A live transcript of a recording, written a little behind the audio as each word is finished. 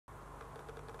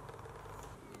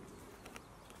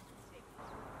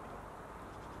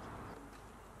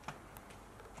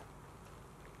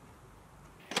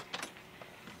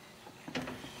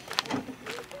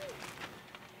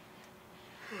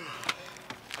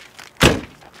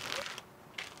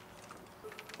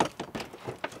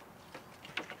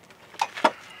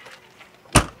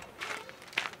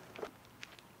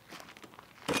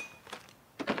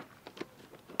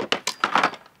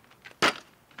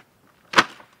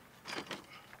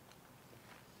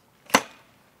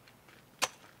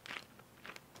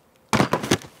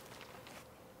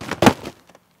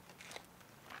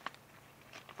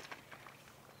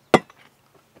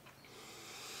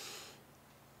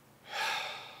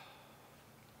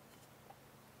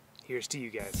here's to you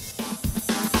guys.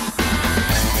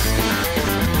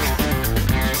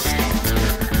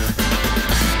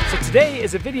 So today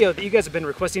is a video that you guys have been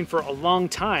requesting for a long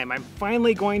time. I'm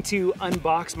finally going to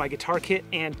unbox my guitar kit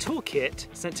and toolkit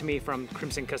sent to me from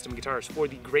Crimson Custom Guitars for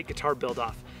the Great Guitar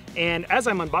Build-Off. And as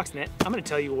I'm unboxing it, I'm gonna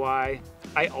tell you why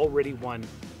I already won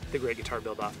the Great Guitar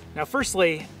Build-Off. Now,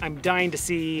 firstly, I'm dying to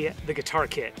see the guitar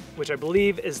kit, which I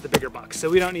believe is the bigger box, so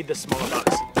we don't need the smaller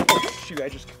box. Oh, shoot, I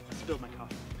just spilled my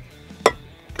coffee.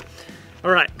 All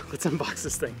right, let's unbox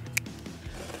this thing.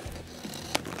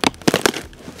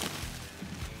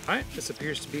 All right, this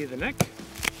appears to be the neck.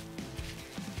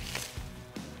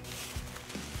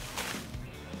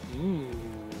 Ooh,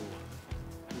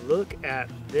 look at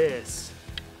this.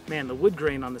 Man, the wood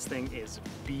grain on this thing is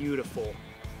beautiful.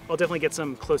 I'll definitely get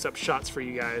some close-up shots for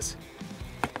you guys.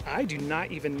 I do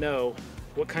not even know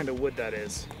what kind of wood that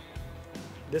is.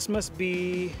 This must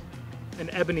be an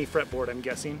ebony fretboard, I'm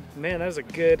guessing. Man, that is a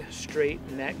good straight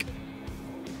neck.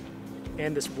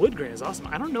 And this wood grain is awesome.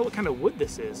 I don't know what kind of wood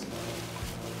this is.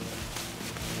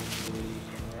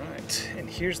 All right, and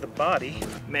here's the body.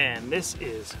 Man, this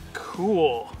is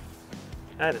cool.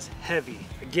 That is heavy.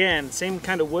 Again, same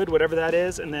kind of wood, whatever that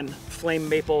is, and then flame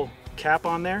maple cap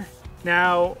on there.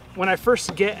 Now, when I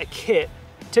first get a kit,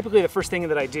 typically the first thing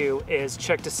that I do is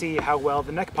check to see how well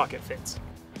the neck pocket fits.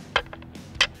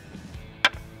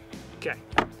 Okay,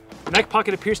 the neck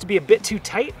pocket appears to be a bit too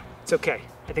tight. It's okay,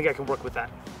 I think I can work with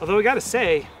that. Although I gotta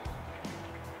say,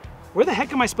 where the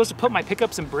heck am I supposed to put my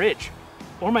pickups and bridge?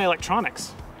 Or my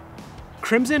electronics?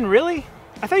 Crimson, really?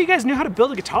 I thought you guys knew how to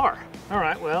build a guitar. All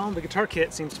right, well, the guitar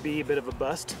kit seems to be a bit of a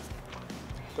bust.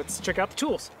 Let's check out the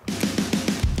tools.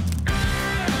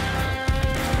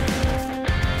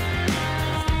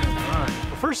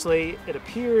 Firstly, it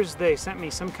appears they sent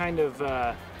me some kind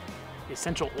of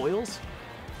essential oils,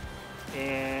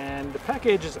 and the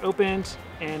package is opened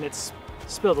and it's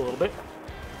spilled a little bit.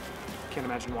 Can't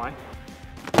imagine why.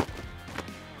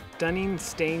 Stunning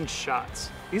stained shots.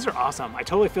 These are awesome. I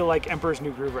totally feel like Emperor's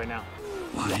New Groove right now.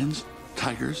 Lions,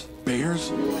 tigers,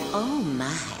 bears. Oh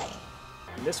my.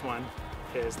 And this one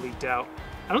is leaked out.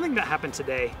 I don't think that happened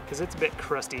today because it's a bit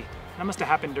crusty. That must have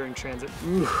happened during transit.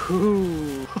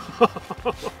 Ooh.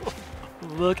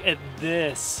 Look at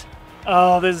this.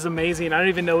 Oh, this is amazing. I don't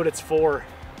even know what it's for.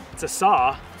 It's a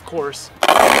saw, of course.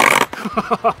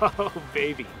 Oh,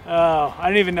 baby. Oh, I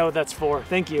don't even know what that's for.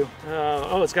 Thank you.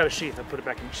 Oh, it's got a sheath. I'll put it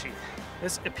back in the sheath.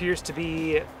 This appears to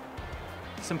be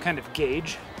some kind of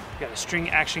gauge. We got a string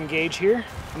action gauge here.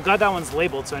 I'm glad that one's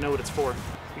labeled so I know what it's for.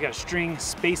 We got a string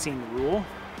spacing rule.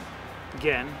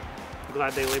 Again, I'm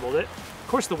glad they labeled it. Of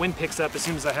course, the wind picks up as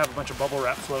soon as I have a bunch of bubble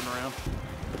wrap floating around.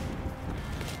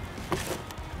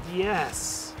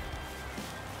 Yes.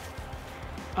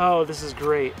 Oh, this is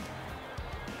great.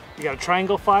 You got a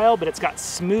triangle file, but it's got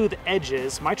smooth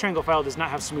edges. My triangle file does not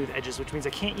have smooth edges, which means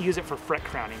I can't use it for fret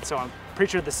crowning. So I'm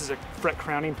pretty sure this is a fret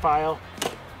crowning file.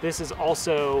 This is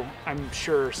also, I'm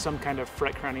sure, some kind of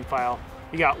fret crowning file.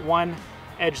 You got one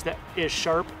edge that is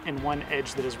sharp and one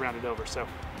edge that is rounded over. So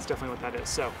that's definitely what that is.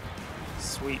 So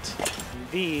sweet. And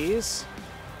these,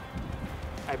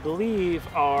 I believe,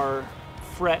 are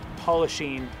fret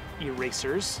polishing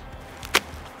erasers.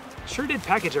 Sure did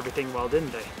package everything well,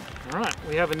 didn't they? All right,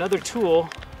 we have another tool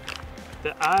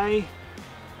that I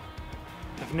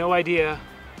have no idea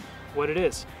what it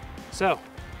is. So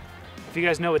if you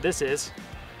guys know what this is,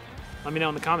 let me know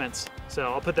in the comments.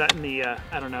 So I'll put that in the,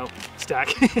 I don't know,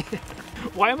 stack.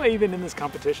 Why am I even in this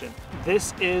competition?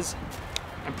 This is,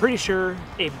 I'm pretty sure,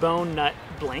 a bone nut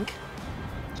blank.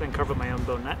 So I can cover my own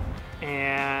bone nut.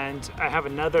 And I have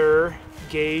another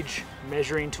gauge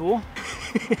measuring tool.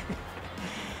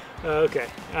 Okay,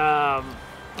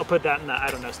 I'll put that in the, I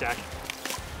don't know, stack.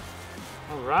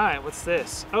 All right, what's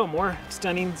this? Oh, more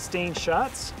stunning stained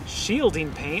shots.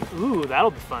 Shielding paint, ooh,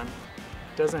 that'll be fun.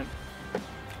 Doesn't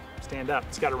stand up,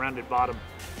 it's got a rounded bottom.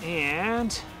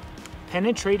 And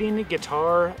penetrating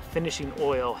guitar finishing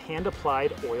oil, hand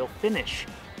applied oil finish.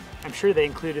 I'm sure they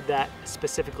included that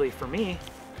specifically for me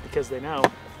because they know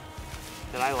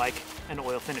that I like an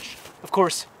oil finish. Of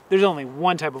course, there's only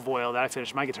one type of oil that I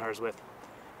finish my guitars with.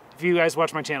 If you guys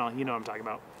watch my channel, you know what I'm talking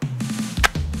about.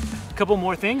 A couple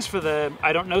more things for the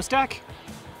I don't know stack.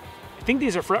 I think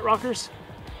these are fret rockers.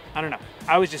 I don't know.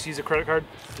 I always just use a credit card.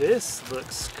 This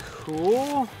looks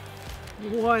cool.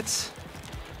 What?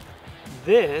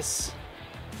 This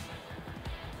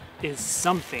is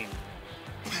something.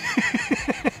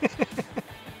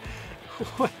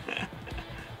 What?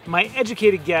 My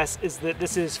educated guess is that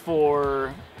this is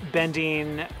for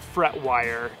bending fret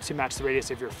wire to match the radius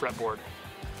of your fretboard.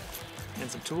 And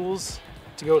some tools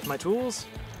to go with my tools.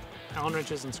 Allen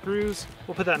wrenches and screws.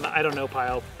 We'll put that in the I don't know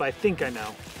pile, but I think I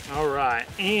know. All right,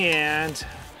 and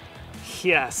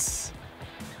yes,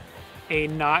 a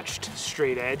notched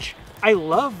straight edge. I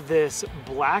love this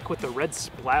black with the red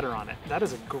splatter on it. That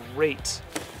is a great,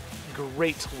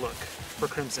 great look for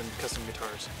Crimson custom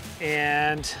guitars.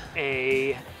 And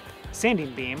a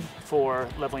sanding beam for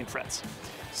leveling frets.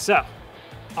 So,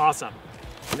 awesome.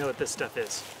 You know what this stuff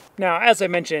is. Now, as I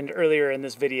mentioned earlier in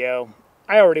this video,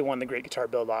 I already won the Great Guitar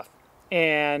Build-Off.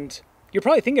 And you're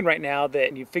probably thinking right now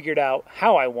that you figured out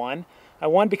how I won. I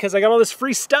won because I got all this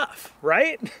free stuff,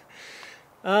 right?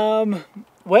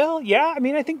 Well, yeah, I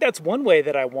mean, I think that's one way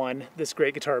that I won this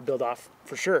Great Guitar Build-Off,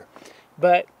 for sure.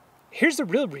 But here's the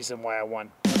real reason why I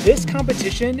won. This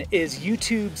competition is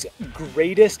YouTube's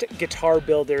greatest guitar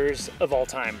builders of all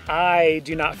time. I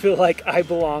do not feel like I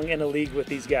belong in a league with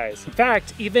these guys. In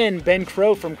fact, even Ben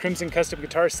Crow from Crimson Custom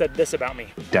Guitars said this about me.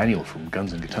 Daniel from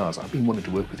Guns and Guitars, I've been wanting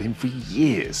to work with him for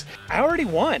years. I already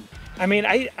won. I mean,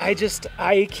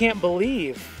 I can't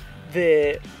believe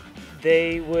that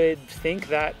they would think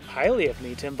that highly of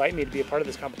me to invite me to be a part of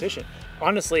this competition.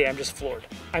 Honestly, I'm just floored.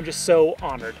 I'm just so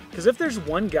honored. Because if there's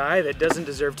one guy that doesn't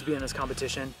deserve to be in this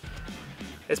competition,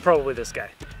 it's probably this guy.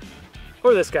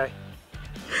 Or this guy.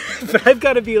 But I've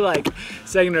got to be like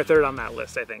second or third on that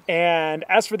list, I think. And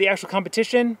as for the actual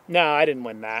competition, no, I didn't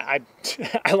win that.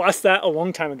 I lost that a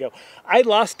long time ago. I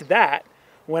lost that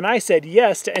when I said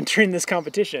yes to entering this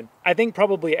competition. I think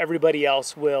probably everybody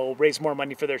else will raise more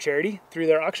money for their charity through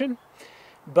their auction,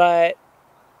 but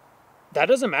that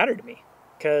doesn't matter to me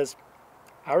because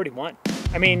I already won.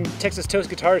 I mean, Texas Toast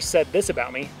Guitars said this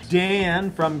about me.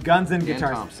 Dan from Guns and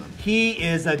Guitars. Thomason. He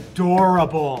is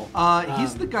adorable.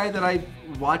 He's the guy that I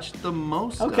watched the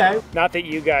most. Okay. Not that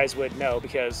you guys would know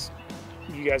because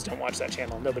you guys don't watch that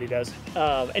channel. Nobody does.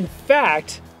 In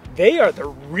fact, they are the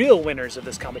real winners of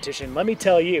this competition. Let me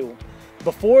tell you,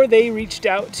 before they reached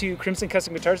out to Crimson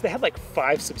Custom Guitars, they had like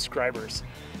 5 subscribers.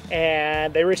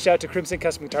 And they reached out to Crimson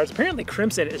Custom Guitars. Apparently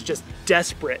Crimson is just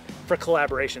desperate for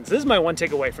collaborations. This is my one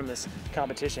takeaway from this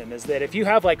competition, is that if you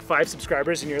have like 5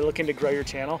 subscribers and you're looking to grow your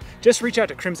channel, just reach out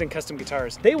to Crimson Custom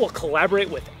Guitars. They will collaborate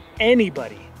with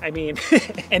anybody. I mean,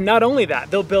 and not only that,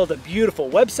 they'll build a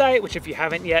beautiful website, which if you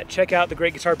haven't yet, check out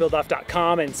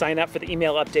thegreatguitarbuildoff.com and sign up for the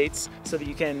email updates so that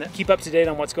you can keep up to date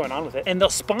on what's going on with it. And they'll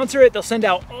sponsor it. They'll send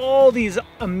out all these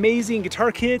amazing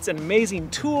guitar kits and amazing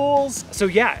tools. So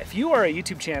yeah, if you are a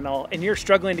YouTube channel and you're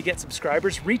struggling to get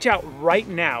subscribers, reach out right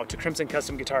now to Crimson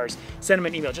Custom Guitars. Send them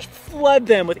an email. Just flood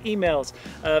them with emails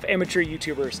of amateur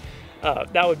YouTubers.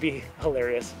 That would be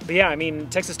hilarious. But yeah, I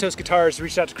mean, Texas Toast Guitars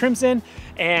reached out to Crimson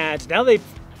and now they've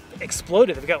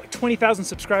exploded. They've got like 20,000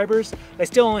 subscribers. They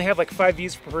still only have like 5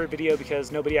 views per video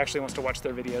because nobody actually wants to watch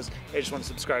their videos. They just want to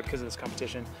subscribe because of this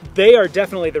competition. They are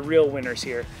definitely the real winners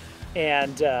here.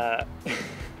 And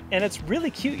and it's really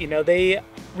cute, you know. They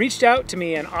reached out to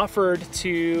me and offered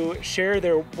to share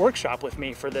their workshop with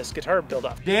me for this guitar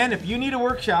build-off. Dan, if you need a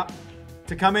workshop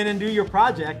to come in and do your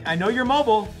project, I know you're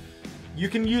mobile, you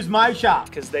can use my shop.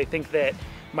 Because they think that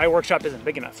my workshop isn't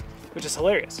big enough, which is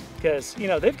hilarious. Because, you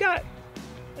know, they've got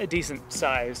a decent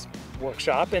sized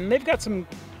workshop and they've got some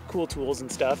cool tools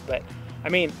and stuff, but I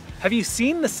mean, have you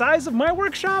seen the size of my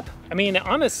workshop? I mean, it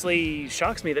honestly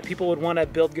shocks me that people would want to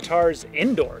build guitars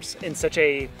indoors in such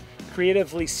a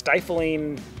creatively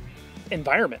stifling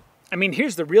environment. I mean,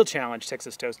 here's the real challenge,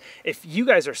 Texas Toast. If you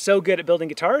guys are so good at building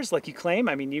guitars like you claim,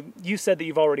 I mean, you said that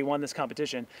you've already won this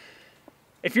competition.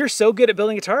 If you're so good at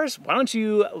building guitars, why don't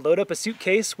you load up a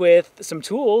suitcase with some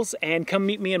tools and come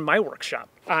meet me in my workshop?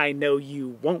 I know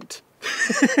you won't.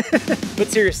 But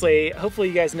seriously, hopefully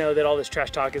you guys know that all this trash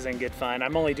talk is in good fun.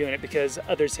 I'm only doing it because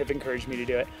others have encouraged me to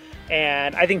do it.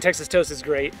 And I think Texas Toast is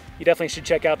great. You definitely should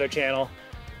check out their channel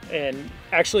and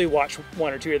actually watch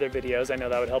 1 or 2 of their videos. I know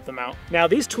that would help them out. Now,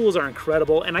 these tools are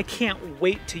incredible and I can't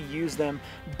wait to use them,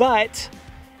 but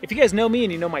if you guys know me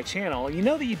and you know my channel, you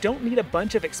know that you don't need a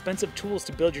bunch of expensive tools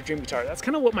to build your dream guitar. That's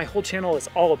kind of what my whole channel is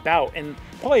all about, and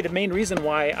probably the main reason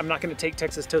why I'm not going to take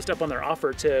Texas Toast up on their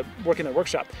offer to work in their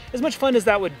workshop. As much fun as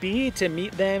that would be to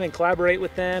meet them and collaborate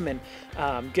with them and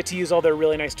get to use all their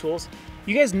really nice tools,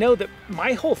 you guys know that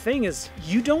my whole thing is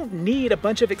you don't need a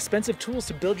bunch of expensive tools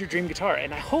to build your dream guitar,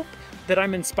 and I hope that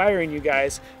I'm inspiring you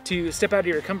guys to step out of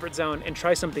your comfort zone and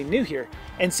try something new here.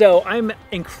 And so I'm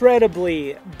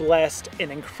incredibly blessed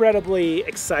and incredibly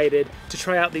excited to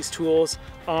try out these tools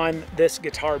on this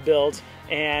guitar build.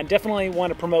 And definitely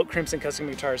want to promote Crimson Custom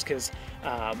Guitars because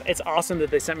it's awesome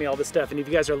that they sent me all this stuff. And if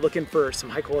you guys are looking for some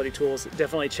high quality tools,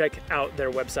 definitely check out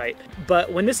their website.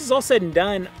 But when this is all said and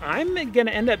done, I'm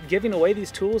gonna end up giving away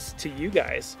these tools to you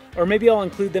guys, or maybe I'll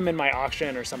include them in my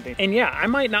auction or something. And yeah, I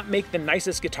might not make the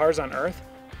nicest guitars on earth,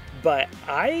 but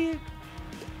I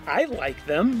like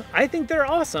them. I think they're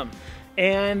awesome.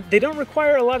 And they don't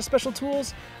require a lot of special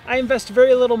tools. I invest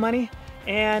very little money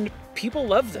and people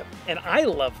love them and I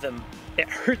love them. It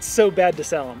hurts so bad to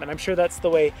sell them, and I'm sure that's the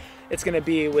way it's gonna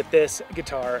be with this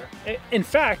guitar. In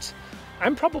fact,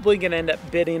 I'm probably gonna end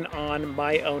up bidding on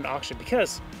my own auction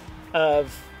because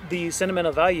of the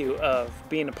sentimental value of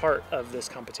being a part of this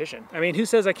competition. I mean, who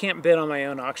says I can't bid on my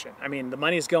own auction? I mean, the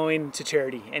money's going to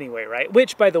charity anyway, right?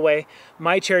 Which, by the way,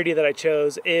 my charity that I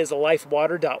chose is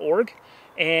lifewater.org.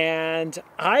 And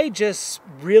I just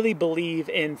really believe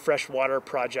in freshwater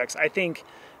projects. I think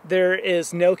there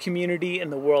is no community in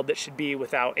the world that should be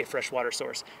without a freshwater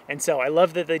source. And so I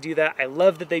love that they do that. I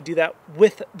love that they do that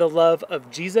with the love of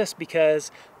Jesus,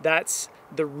 because that's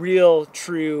the real,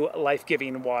 true,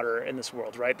 life-giving water in this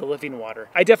world, right? The living water.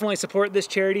 I definitely support this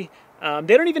charity.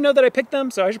 They don't even know that I picked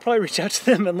them, so I should probably reach out to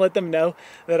them and let them know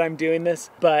that I'm doing this.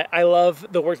 But I love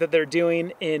the work that they're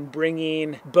doing in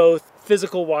bringing both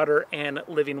physical water and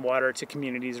living water to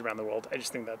communities around the world. I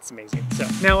just think that's amazing. So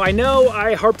now I know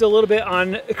I harped a little bit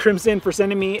on Crimson for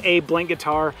sending me a blank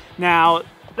guitar. Now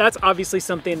that's obviously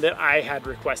something that I had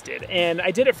requested, and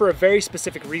I did it for a very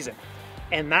specific reason.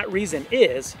 And that reason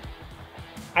is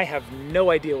I have no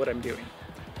idea what I'm doing.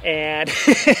 And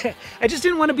I just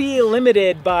didn't want to be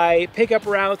limited by pickup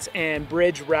routes and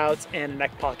bridge routes and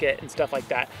neck pocket and stuff like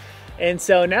that. And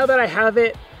so now that I have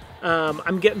it,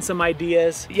 I'm getting some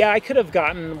ideas. Yeah, I could have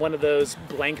gotten one of those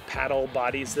blank paddle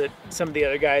bodies that some of the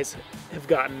other guys have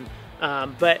gotten,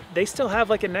 but they still have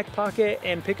like a neck pocket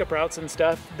and pickup routes and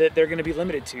stuff that they're gonna be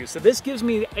limited to. So this gives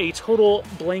me a total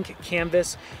blank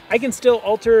canvas. I can still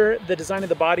alter the design of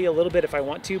the body a little bit if I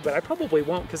want to, but I probably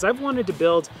won't, because I've wanted to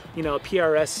build, you know, a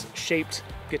PRS shaped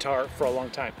guitar for a long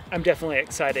time. I'm definitely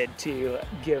excited to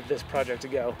give this project a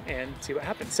go and see what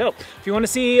happens. So if you want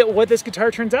to see what this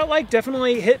guitar turns out like,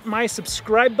 definitely hit my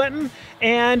subscribe button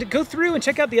and go through and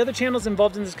check out the other channels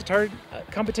involved in this guitar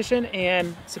competition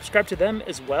and subscribe to them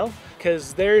as well,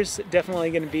 because there's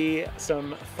definitely going to be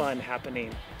some fun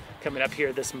happening coming up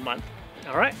here this month.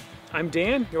 All right, I'm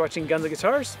Dan, you're watching Guns and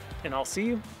Guitars, and I'll see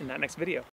you in that next video.